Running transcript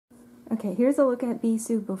Okay, here's a look at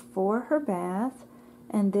Bisou before her bath,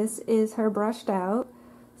 and this is her brushed out.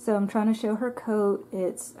 So I'm trying to show her coat.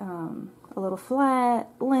 It's a little flat,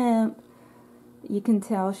 limp. You can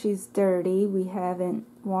tell she's dirty. We haven't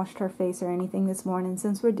washed her face or anything this morning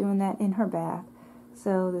since we're doing that in her bath.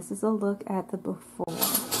 So this is a look at the before.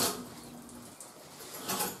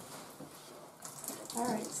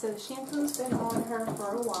 Alright, so the shampoo's been on her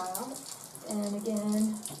for a while. And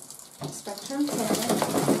again, Spectrum 10.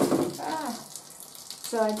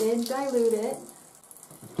 So I did dilute it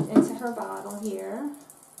into her bottle here.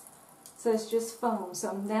 So it's just foam.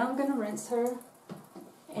 So now I'm going to rinse her.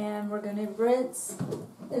 And we're going to rinse,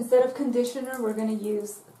 instead of conditioner, we're going to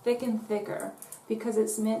use Thick and Thicker because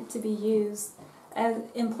it's meant to be used as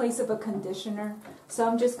in place of a conditioner. So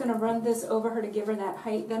I'm just going to run this over her to give her that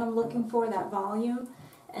height that I'm looking for, that volume,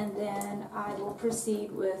 and then I will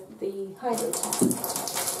proceed with the Hydro Pack.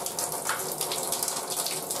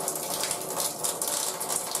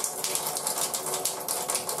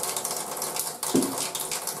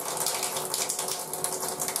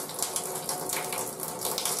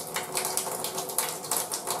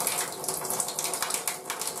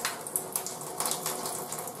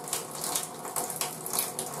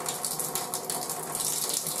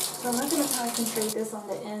 So I'm not going to concentrate this on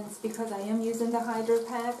the ends because I am using the Hydro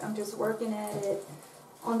Pack. I'm just working at it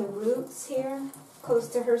on the roots here, close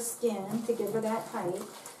to her skin to give her that height.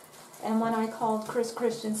 And when I called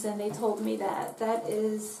Christensen, they told me that that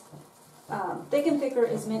is, Thick and Thicker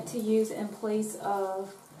is meant to use in place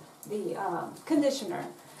of the conditioner.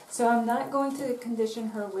 So I'm not going to condition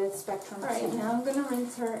her with Spectrum. Alright, now I'm going to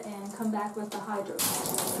rinse her and come back with the Hydro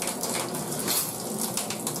Pack.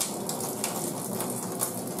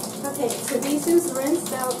 Okay, so Bisou's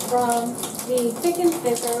rinsed out from the Thick and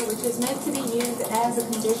Thicker, which is meant to be used as a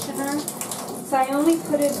conditioner. So I only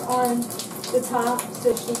put it on the top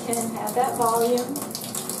so she can have that volume.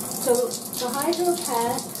 So the Hydro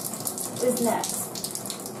Pack is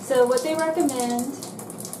next. So what they recommend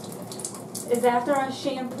is after I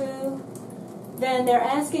shampoo, then they're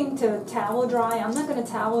asking to towel dry. I'm not going to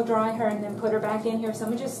towel dry her and then put her back in here, so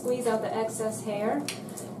I'm going to just squeeze out the excess hair,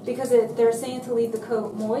 because they're saying to leave the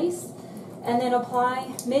coat moist, and then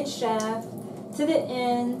apply mid-shaft to the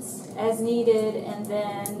ends as needed, and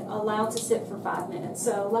then allow to sit for 5 minutes.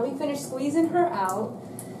 So let me finish squeezing her out,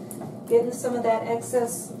 getting some of that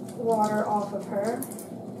excess water off of her.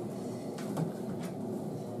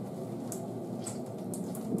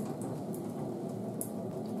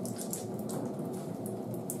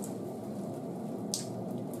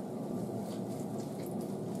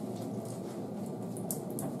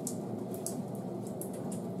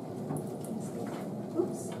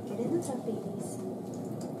 Get in the tub, babies.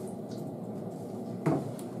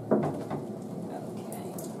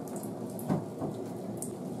 Okay.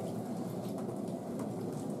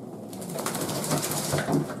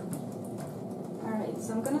 Alright,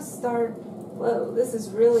 so I'm going to start. Whoa, this is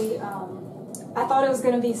really, I thought it was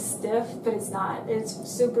going to be stiff, but it's not. It's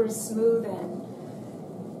super smooth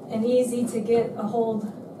and easy to get a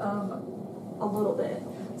hold of a little bit.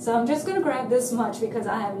 So I'm just going to grab this much because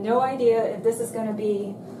I have no idea if this is going to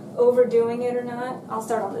be overdoing it or not. I'll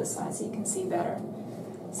start on this side so you can see better.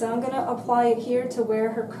 So I'm going to apply it here to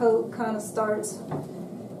where her coat kind of starts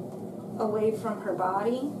away from her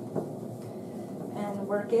body, and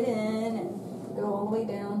work it in and go all the way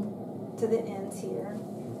down to the ends here.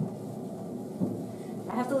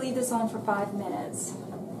 I have to leave this on for 5 minutes.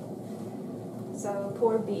 So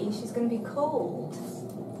poor Bee, she's going to be cold.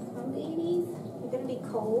 Come, babies, you're going to be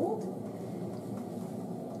cold.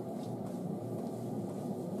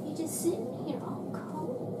 Just sitting here all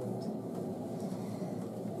cold.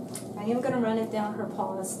 I am going to run it down her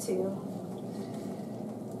paws too.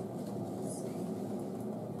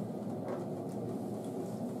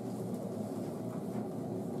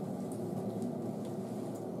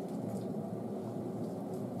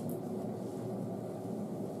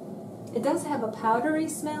 It does have a powdery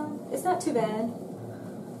smell. It's not too bad.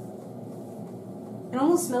 It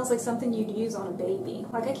almost smells like something you'd use on a baby.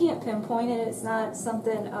 Like, I can't pinpoint it. It's not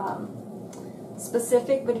something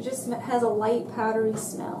specific, but it just has a light powdery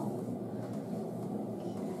smell.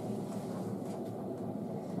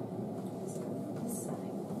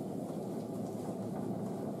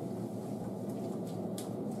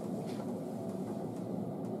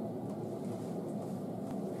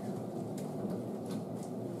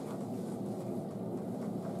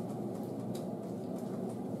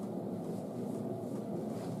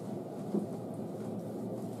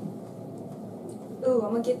 Ooh,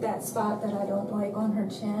 I'm going to get that spot that I don't like on her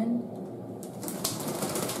chin.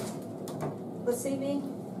 Let's see, Bee.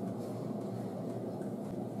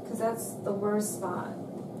 Because that's the worst spot.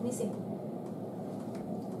 Let me see.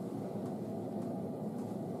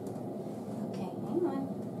 Okay, hang on.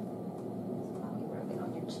 Probably rub it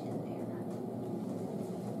on your chin there,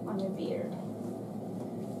 on your beard.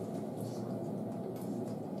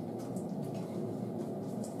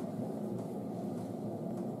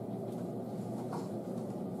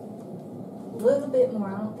 A little bit more.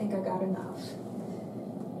 I don't think I got enough.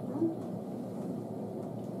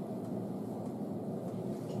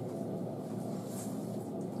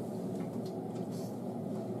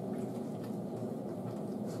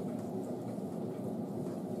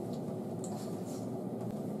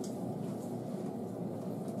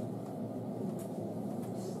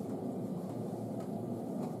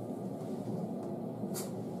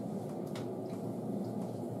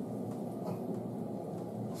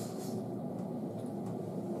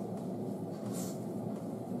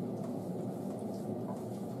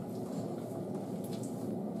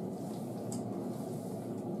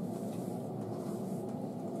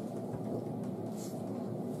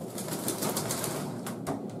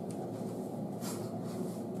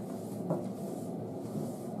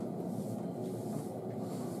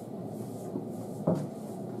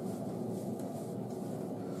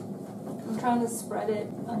 Trying to spread it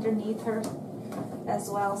underneath her as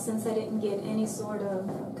well, since I didn't get any sort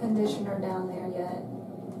of conditioner down there yet.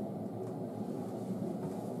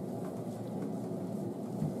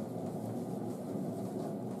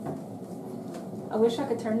 I wish I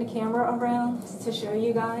could turn the camera around to show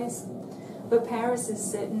you guys, but Paris is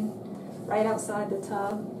sitting right outside the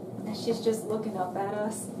tub and she's just looking up at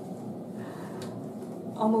us,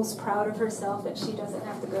 almost proud of herself that she doesn't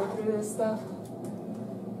have to go through this stuff.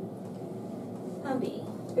 Hubby,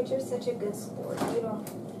 but you're such a good sport.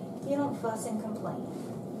 You don't fuss and complain.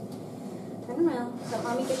 Turn around. Let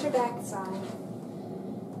mommy get your backside.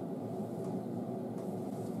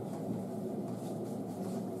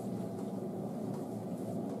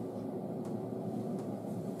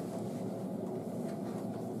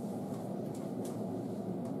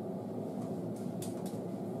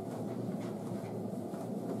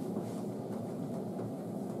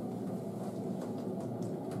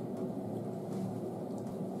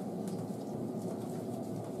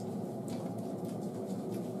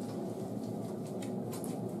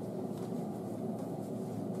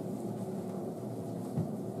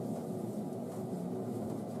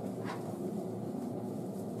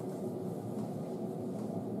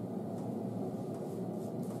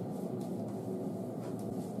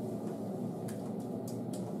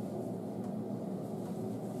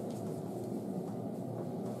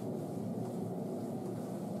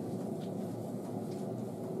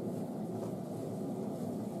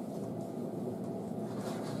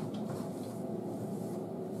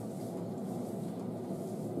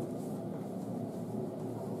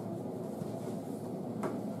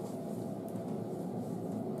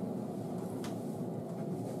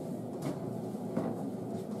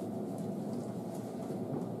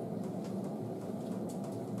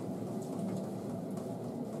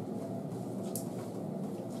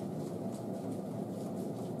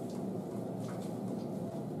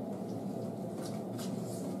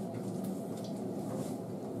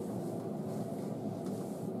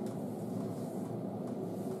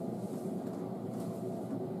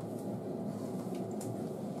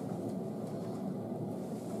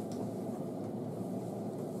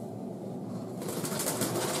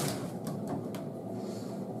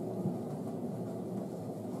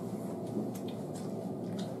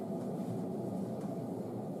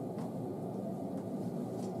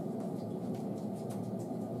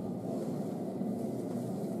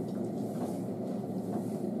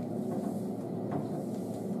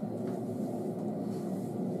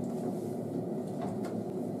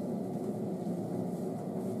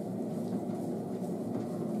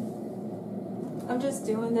 I'm just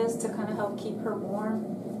doing this to kind of help keep her warm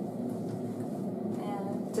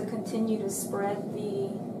and to continue to spread the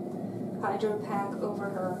hydro pack over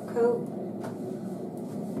her coat.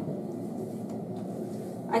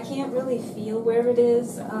 I can't really feel where it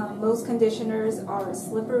is. Most conditioners are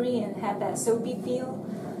slippery and have that soapy feel.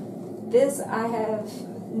 This, I have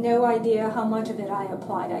no idea how much of it I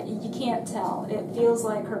applied. You can't tell. It feels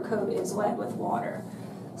like her coat is wet with water.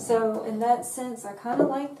 So in that sense, I kind of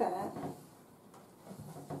like that.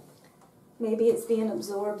 Maybe it's being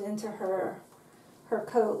absorbed into her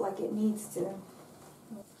coat like it needs to.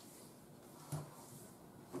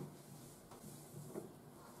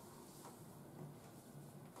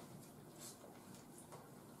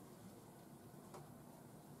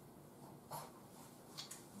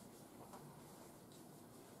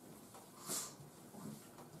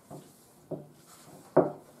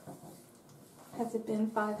 Has it been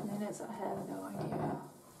 5 minutes? I have no idea.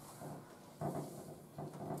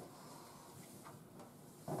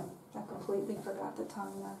 I completely forgot the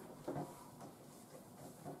timer.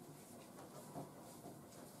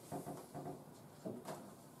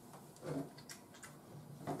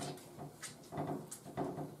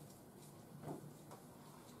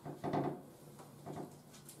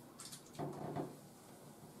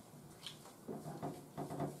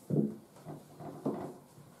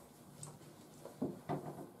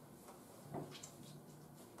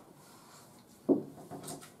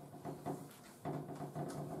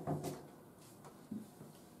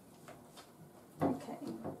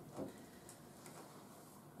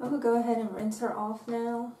 I'm going to go ahead and rinse her off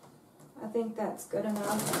now. I think that's good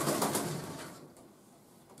enough.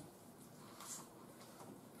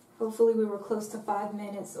 Hopefully we were close to 5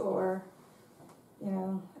 minutes, or, you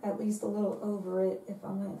know, at least a little over it if I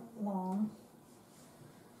went long.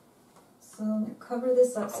 So I'm going to cover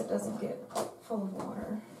this up so it doesn't get full of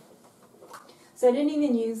water. So I didn't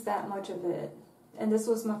even use that much of it. And this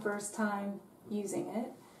was my first time using it.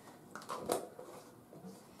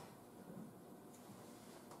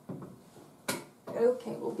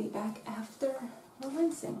 Okay, we'll be back after we're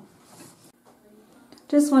rinsing.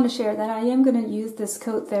 Just want to share that I am going to use this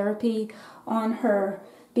coat therapy on her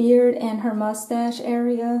beard and her mustache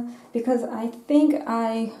area, because I think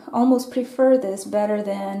I almost prefer this better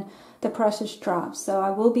than the Precious Drops. So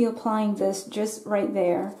I will be applying this just right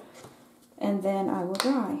there, and then I will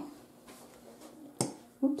dry.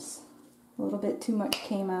 Oops, a little bit too much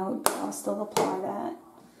came out, but I'll still apply that.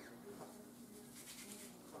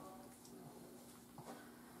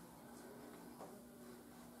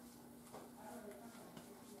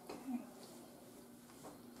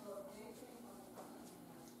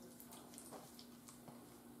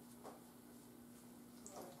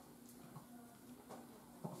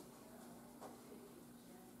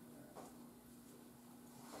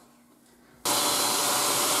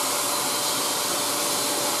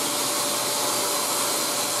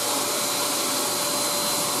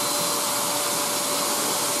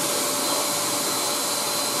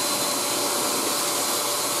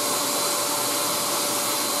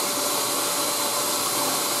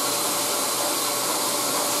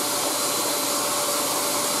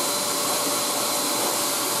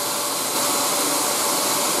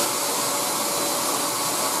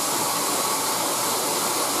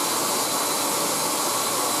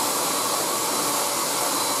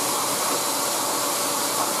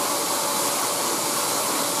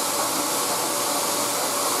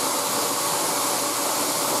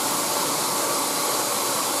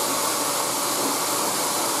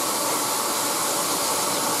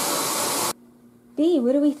 B,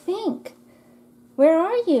 what do we think? Where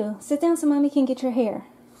are you? Sit down so Mommy can get your hair.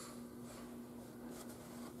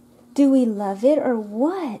 Do we love it or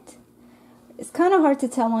what? It's kind of hard to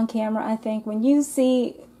tell on camera, I think. When you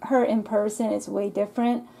see her in person, it's way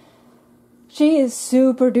different. She is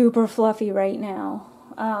super duper fluffy right now.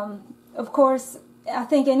 Of course, I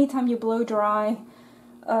think anytime you blow dry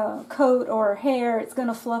coat or hair, it's going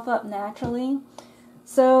to fluff up naturally.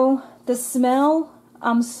 So the smell,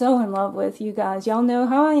 I'm so in love with, you guys. Y'all know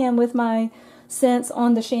how I am with my scents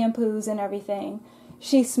on the shampoos and everything.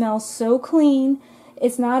 She smells so clean.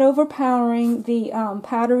 It's not overpowering. The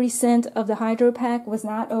powdery scent of the Hydro Pack was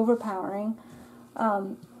not overpowering.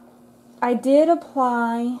 I did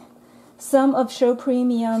apply some of Show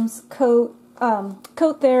Premium's coat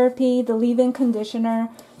therapy, the leave-in conditioner,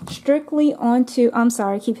 strictly onto, I'm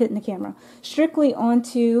sorry, I keep hitting the camera, strictly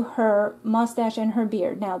onto her mustache and her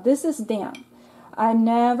beard. Now, this is damp. I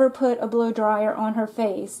never put a blow dryer on her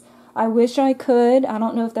face. I wish I could. I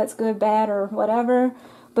don't know if that's good, bad, or whatever,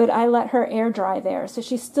 but I let her air dry there. So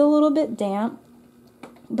she's still a little bit damp,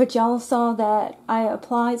 but y'all saw that I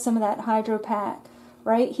applied some of that Hydro Pack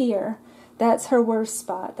right here. That's her worst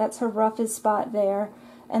spot. That's her roughest spot there.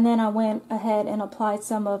 And then I went ahead and applied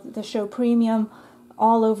some of the Show Premium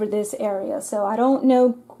all over this area. So I don't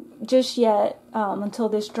know just yet until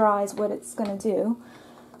this dries what it's going to do.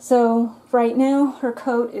 So right now her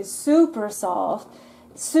coat is super soft,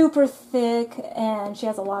 super thick, and she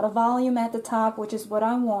has a lot of volume at the top, which is what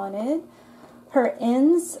I wanted. Her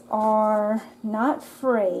ends are not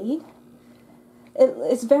frayed.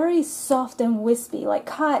 It's very soft and wispy, like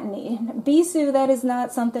cottony. Bisou, that is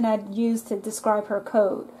not something I'd use to describe her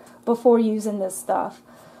coat before using this stuff.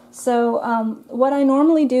 So what I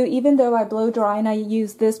normally do, even though I blow dry and I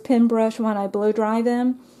use this pen brush when I blow dry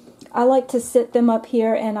them, I like to sit them up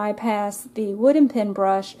here and I pass the wooden pen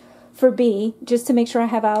brush for B, just to make sure I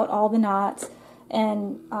have out all the knots,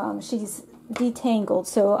 and she's detangled.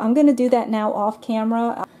 So I'm going to do that now off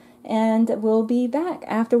camera, and we'll be back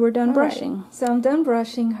after we're done brushing. So I'm done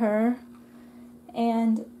brushing her,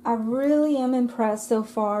 and I really am impressed so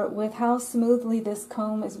far with how smoothly this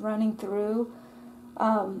comb is running through.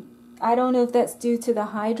 I don't know if that's due to the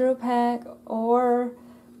Hydro Pack or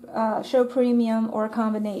Show Premium or a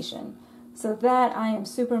combination. So that I am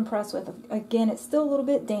super impressed with. Again, it's still a little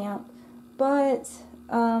bit damp, but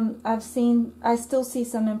I still see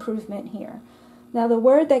some improvement here. Now the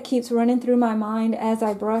word that keeps running through my mind as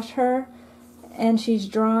I brush her and she's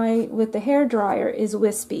dry with the hair dryer is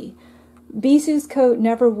wispy. Bisou's coat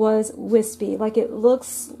never was wispy. Like, it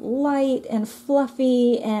looks light and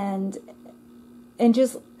fluffy and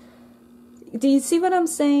just, do you see what I'm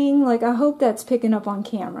saying? Like, I hope that's picking up on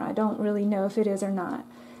camera. I don't really know if it is or not.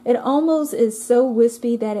 It almost is so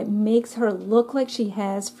wispy that it makes her look like she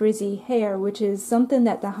has frizzy hair, which is something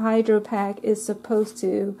that the Hydro Pack is supposed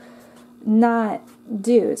to not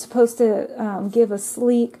do. It's supposed to give a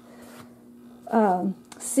sleek,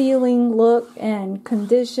 sealing look and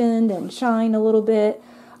conditioned and shine a little bit.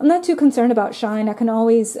 I'm not too concerned about shine. I can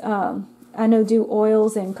always, I know, do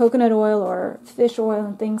oils and coconut oil or fish oil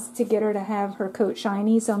and things to get her to have her coat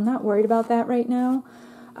shiny, so I'm not worried about that right now.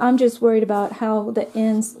 I'm just worried about how the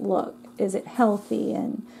ends look. Is it healthy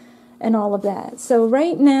and all of that. So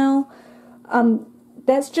right now,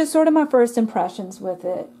 that's just sort of my first impressions with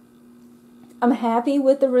it. I'm happy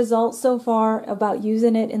with the results so far about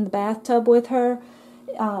using it in the bathtub with her.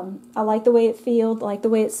 I like the way it felt, like the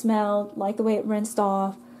way it smelled, like the way it rinsed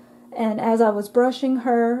off. And as I was brushing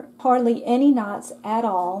her, hardly any knots at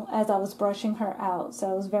all as I was brushing her out.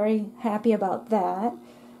 So I was very happy about that.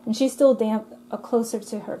 And she's still damp closer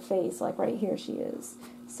to her face, like right here she is.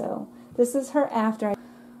 So this is her after.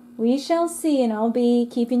 We shall see, and I'll be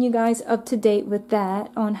keeping you guys up to date with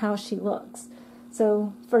that on how she looks.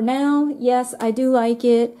 So for now, yes, I do like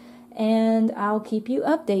it, and I'll keep you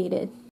updated.